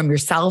inform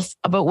yourself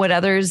about what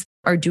others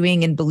are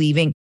doing and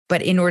believing,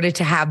 but in order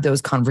to have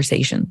those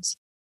conversations?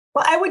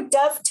 Well, I would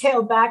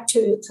dovetail back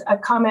to a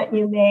comment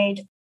you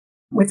made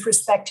with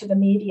respect to the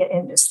media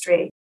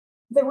industry.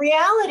 The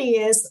reality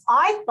is,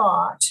 I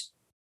thought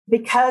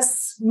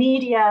because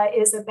media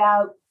is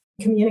about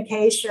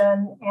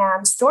communication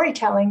and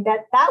storytelling,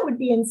 that would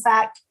be, in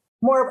fact,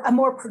 a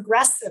more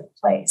progressive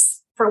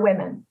place for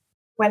women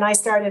when I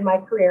started my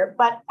career.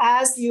 But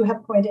as you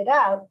have pointed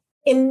out,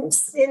 in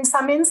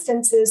some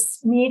instances,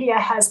 media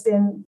has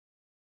been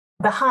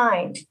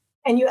behind.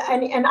 And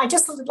I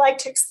just would like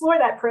to explore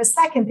that for a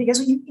second,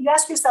 because you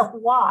ask yourself,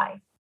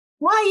 why?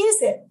 Why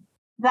is it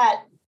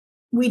that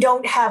we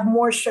don't have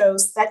more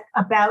shows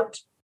about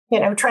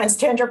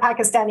transgender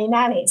Pakistani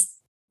nannies?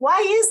 Why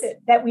is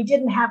it that we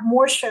didn't have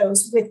more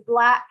shows with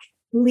Black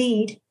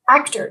lead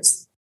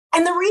actors?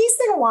 And the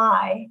reason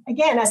why,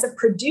 again, as a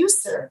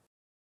producer,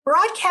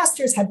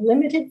 broadcasters have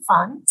limited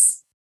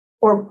funds,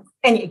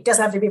 and it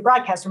doesn't have to be a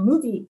broadcaster,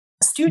 movie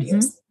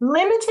studios,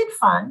 limited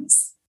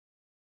funds,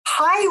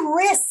 high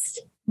risk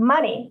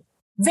money,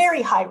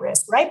 very high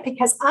risk, right?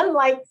 Because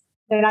unlike,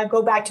 and I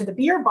go back to the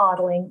beer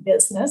bottling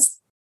business,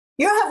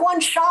 you have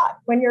one shot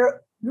when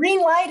you're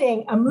green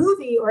lighting a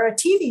movie or a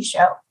TV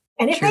show.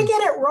 And if they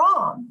get it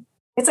wrong,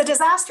 it's a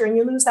disaster and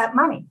you lose that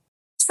money.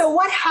 So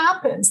what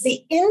happens?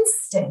 The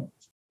instinct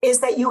is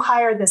that you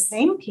hire the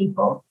same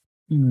people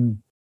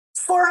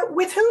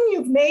with whom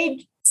you've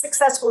made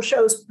successful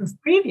shows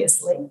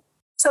previously.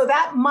 So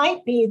that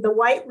might be the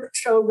white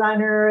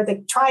showrunner,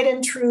 the tried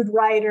and true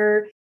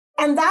writer.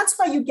 And that's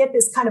why you get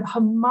this kind of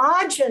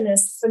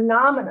homogenous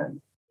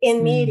phenomenon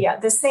in media,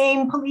 the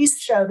same police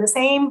show, the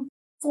same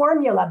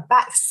formula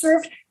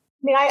served.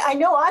 I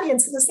know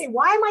audiences will say,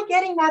 why am I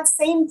getting that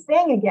same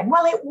thing again?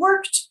 Well, it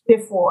worked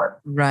before.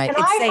 Right. And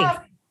it's safe.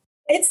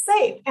 It's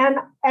safe. And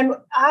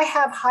I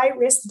have high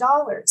risk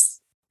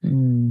dollars.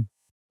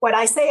 What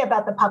I say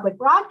about the public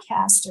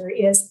broadcaster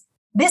is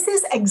this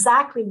is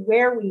exactly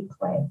where we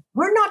play.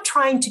 We're not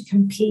trying to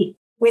compete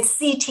with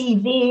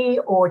CTV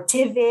or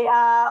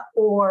TVA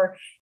or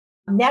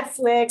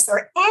Netflix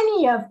or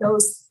any of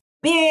those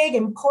big,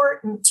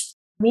 important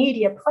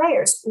media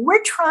players.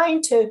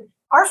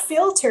 Our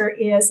filter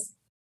is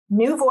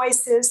new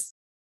voices,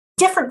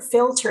 different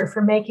filter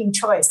for making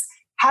choice.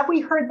 Have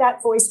we heard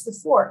that voice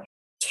before?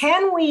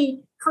 Can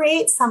we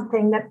create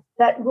something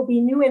that will be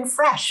new and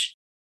fresh?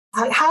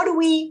 How do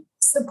we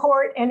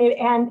support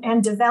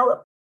and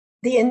develop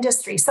the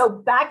industry? So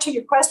back to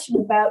your question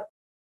about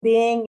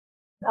being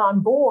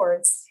on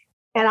boards,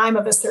 and I'm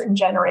of a certain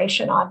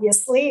generation,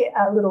 obviously,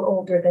 a little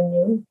older than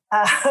you,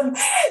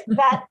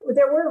 that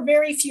there were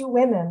very few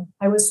women.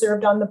 I was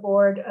served on the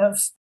board of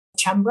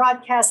Chum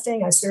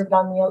Broadcasting. I served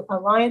on the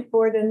Alliant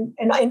board, and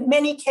in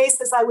many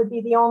cases, I would be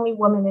the only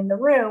woman in the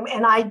room.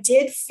 And I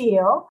did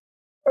feel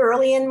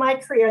early in my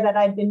career that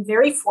I'd been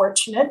very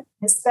fortunate,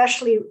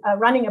 especially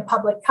running a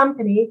public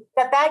company,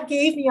 that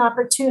gave me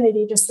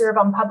opportunity to serve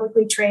on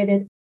publicly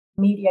traded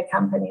media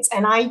companies.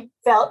 And I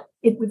felt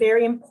it was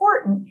very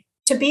important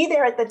to be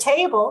there at the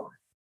table.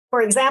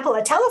 For example,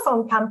 a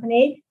telephone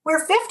company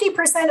where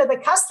 50% of the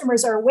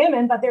customers are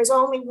women, but there's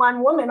only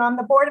one woman on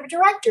the board of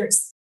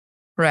directors.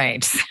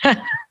 Right.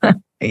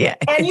 Yeah.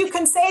 And you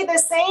can say the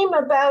same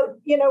about,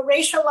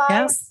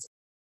 racialized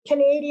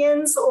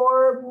Canadians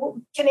or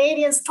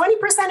Canadians.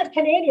 20% of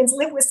Canadians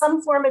live with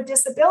some form of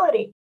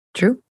disability.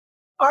 True.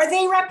 Are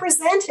they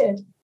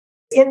represented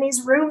in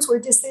these rooms where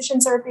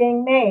decisions are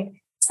being made?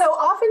 So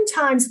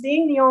oftentimes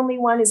being the only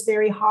one is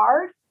very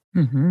hard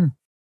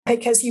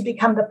because you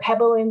become the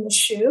pebble in the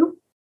shoe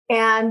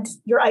and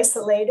you're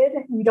isolated.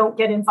 You don't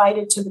get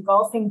invited to the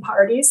golfing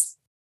parties.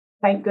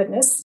 Thank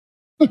goodness.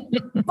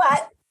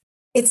 But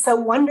it's so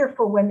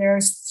wonderful when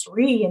there's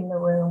 3 in the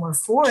room or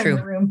 4 in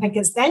the room,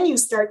 because then you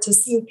start to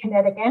see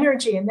kinetic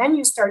energy, and then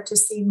you start to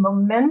see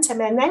momentum,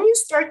 and then you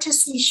start to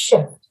see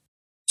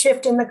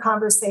shift in the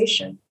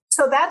conversation.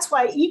 So that's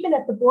why even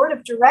at the board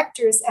of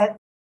directors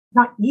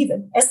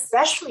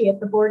especially at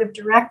the board of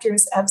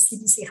directors of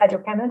CBC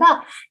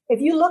Radio-Canada, if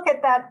you look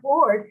at that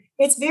board,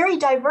 it's very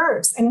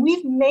diverse. And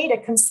we've made a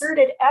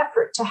concerted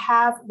effort to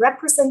have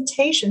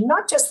representation,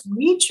 not just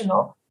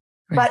regional,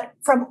 but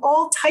from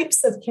all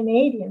types of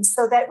Canadians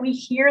so that we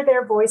hear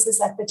their voices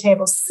at the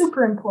table.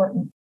 Super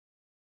important.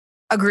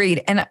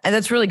 Agreed. And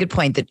that's a really good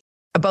point that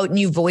about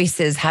new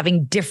voices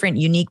having different,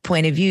 unique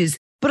point of views,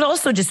 but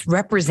also just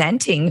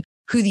representing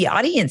who the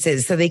audience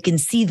is so they can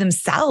see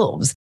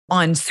themselves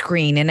on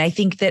screen. And I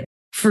think that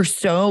for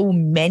so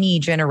many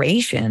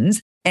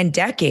generations and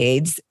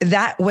decades,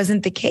 that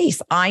wasn't the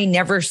case. I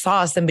never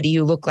saw somebody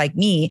who looked like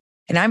me,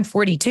 and I'm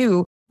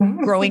 42,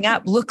 growing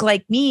up, look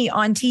like me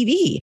on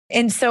TV.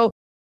 And so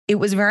it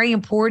was very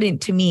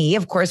important to me,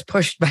 of course,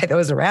 pushed by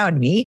those around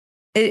me,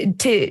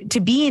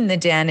 to be in the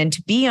den and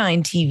to be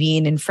on TV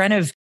and in front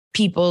of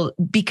people,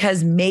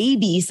 because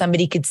maybe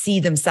somebody could see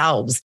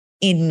themselves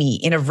in me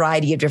in a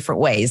variety of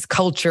different ways: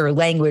 culture,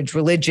 language,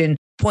 religion,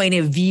 point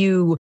of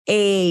view,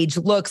 age,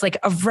 looks, like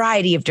a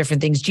variety of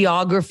different things,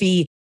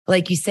 geography,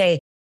 like you say,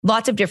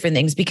 lots of different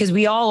things, because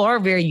we all are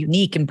very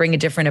unique and bring a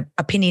different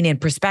opinion and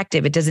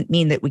perspective. It doesn't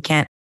mean that we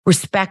can't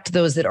respect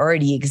those that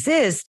already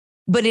exist,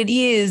 but it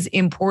is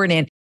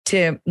important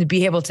to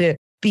be able to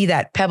be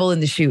that pebble in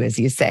the shoe, as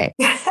you say,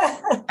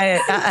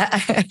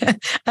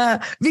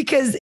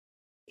 because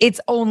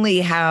it's only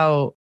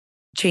how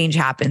change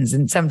happens.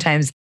 And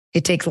sometimes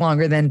it takes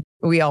longer than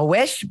we all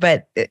wish,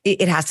 but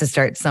it has to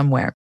start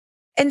somewhere.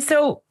 And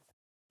so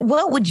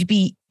what would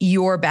be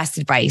your best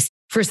advice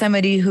for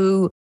somebody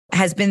who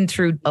has been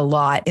through a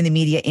lot in the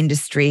media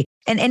industry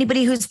and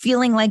anybody who's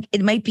feeling like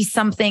it might be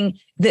something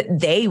that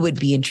they would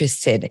be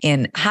interested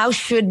in? How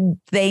should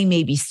they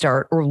maybe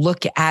start or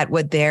look at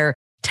what their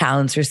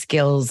talents or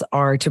skills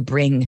are to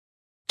bring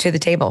to the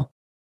table?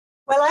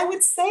 Well, I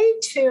would say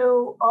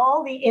to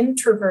all the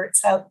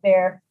introverts out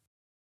there,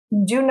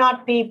 do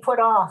not be put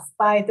off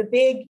by the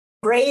big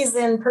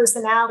brazen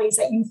personalities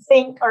that you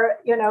think are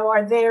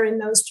there in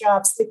those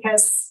jobs,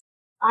 because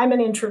I'm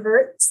an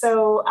introvert.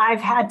 So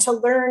I've had to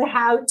learn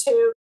how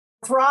to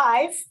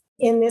thrive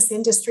in this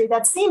industry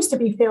that seems to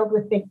be filled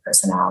with big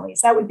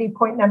personalities. That would be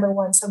point number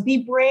one. So be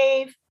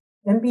brave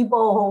and be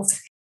bold.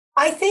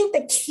 I think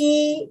the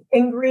key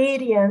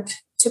ingredient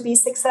to be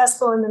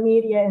successful in the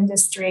media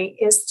industry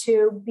is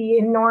to be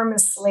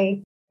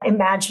enormously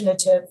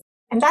imaginative.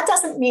 And that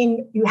doesn't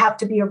mean you have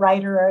to be a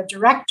writer or a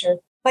director,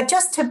 but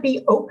just to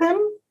be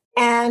open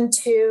and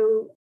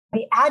to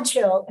be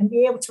agile and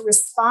be able to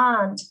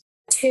respond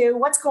to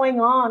what's going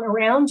on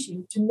around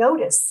you, to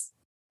notice.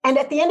 And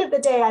at the end of the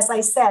day, as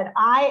I said,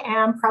 I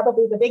am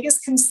probably the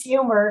biggest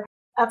consumer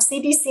of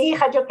CBC,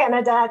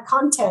 Radio-Canada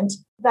content.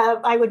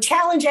 I would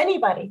challenge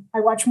anybody. I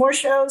watch more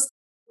shows.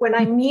 When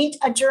I meet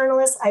a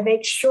journalist, I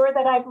make sure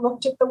that I've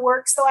looked at the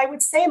work. So I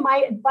would say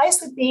my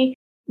advice would be,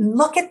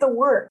 look at the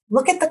work,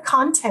 look at the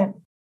content,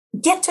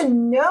 get to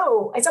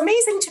know. It's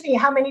amazing to me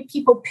how many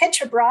people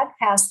pitch a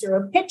broadcaster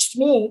or pitched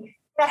me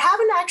that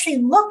haven't actually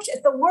looked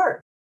at the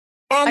work.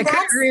 And I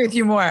couldn't agree with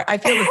you more. I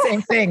feel the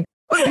same thing.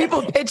 When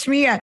people pitch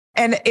me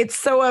and it's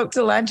so out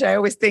to lunch, I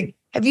always think,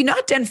 have you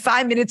not done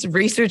 5 minutes of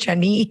research on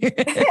me?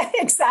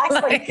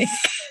 Exactly.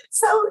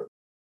 So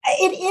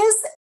it is,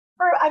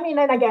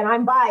 and again,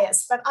 I'm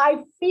biased, but I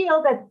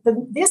feel that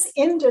this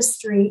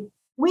industry,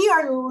 we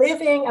are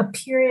living a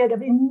period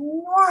of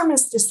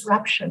enormous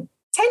disruption.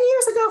 10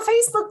 years ago,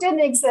 Facebook didn't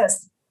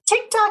exist.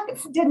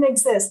 TikTok didn't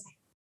exist.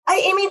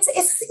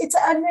 It's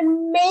an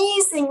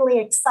amazingly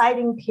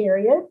exciting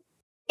period.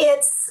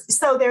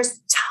 So there's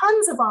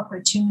tons of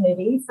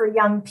opportunity for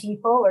young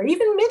people or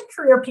even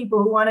mid-career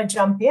people who want to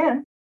jump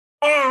in.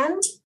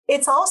 And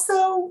it's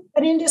also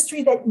an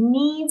industry that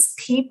needs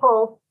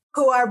people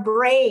who are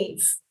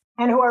brave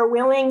and who are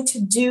willing to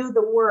do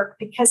the work,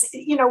 because,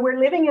 we're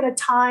living in a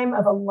time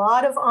of a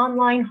lot of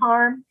online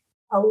harm,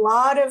 a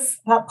lot of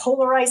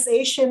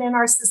polarization in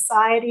our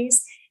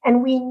societies,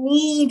 and we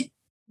need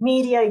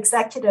media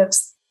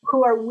executives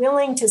who are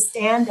willing to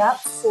stand up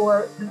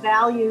for the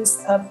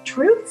values of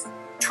truth,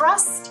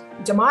 trust,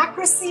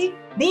 democracy.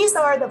 These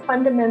are the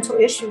fundamental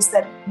issues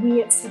that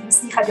we at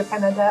CBC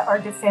Radio-Canada are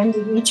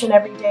defending each and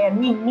every day, and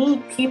we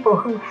need people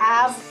who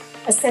have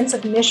a sense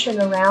of mission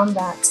around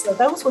that. So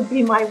those would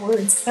be my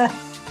words.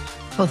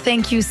 Well,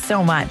 thank you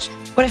so much.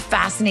 What a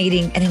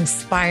fascinating and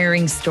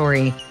inspiring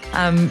story.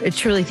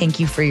 Truly, thank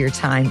you for your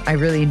time. I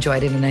really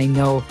enjoyed it, and I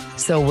know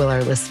so will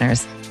our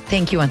listeners.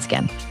 Thank you once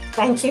again.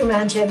 Thank you,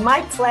 Manjit.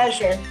 My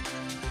pleasure.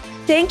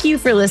 Thank you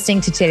for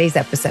listening to today's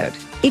episode.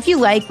 If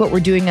you like what we're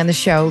doing on the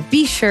show,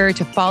 be sure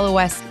to follow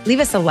us, leave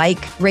us a like,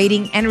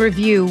 rating, and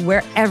review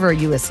wherever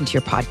you listen to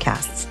your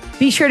podcasts.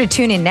 Be sure to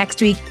tune in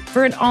next week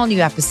for an all-new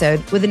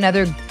episode with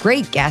another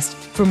great guest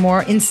for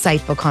more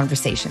insightful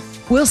conversation.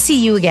 We'll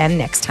see you again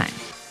next time.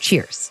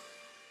 Cheers.